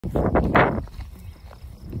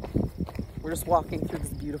We're just walking through this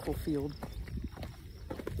beautiful field.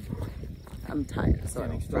 I'm tired, so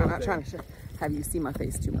I'm not trying to have you see my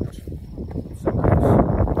face too much. So nice.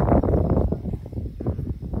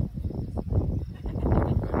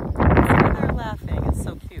 They're laughing. It's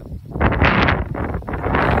so cute.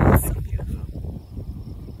 It's so beautiful.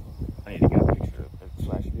 I need to get a picture of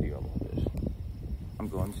slash video of all this. I'm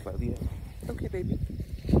going slightly in. Okay, baby.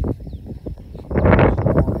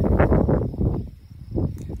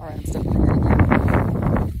 All right, I'm stepping in again.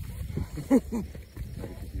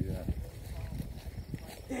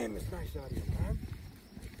 Damn, it's nice out here, man.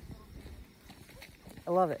 I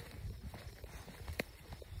love it.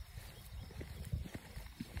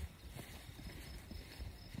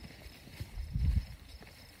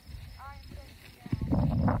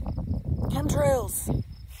 Chemtrails.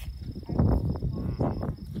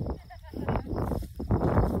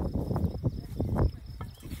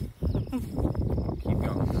 Keep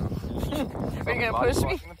going. Are you gonna push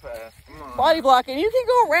me? Come on. Body blocking. You can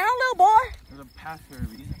go around, little boy. There's a path for a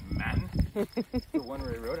reason, man. It's a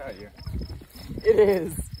one-way road out here. It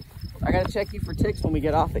is. I gotta check you for ticks when we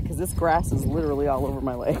get off it, because this grass is literally all over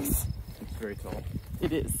my legs. It's very tall.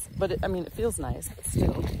 It is, but I mean, it feels nice, but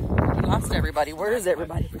still. We lost everybody. Where is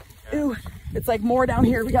everybody? Ooh, it's like more down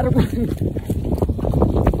here. We gotta run.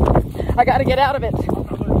 I gotta get out of it.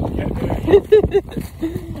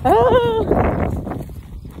 Ah.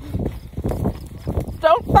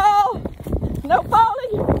 Don't fall. No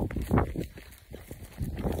falling.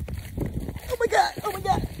 Oh my God. Oh my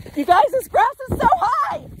God. You guys, this grass is so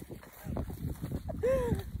high.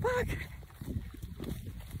 Fuck.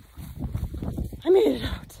 I made it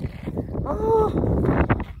out. Oh.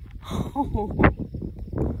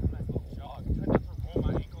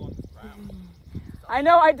 I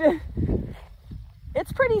know I did.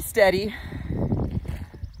 It's pretty steady.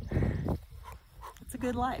 It's a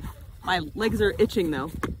good life. My legs are itching though.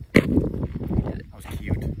 That was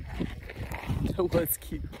cute. That was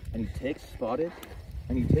cute. Any ticks spotted?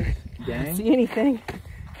 Any ticks? Gang? See anything?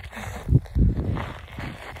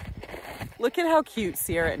 Look at how cute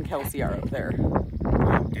Sierra and Kelsey are up there.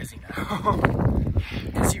 I'm dizzy now.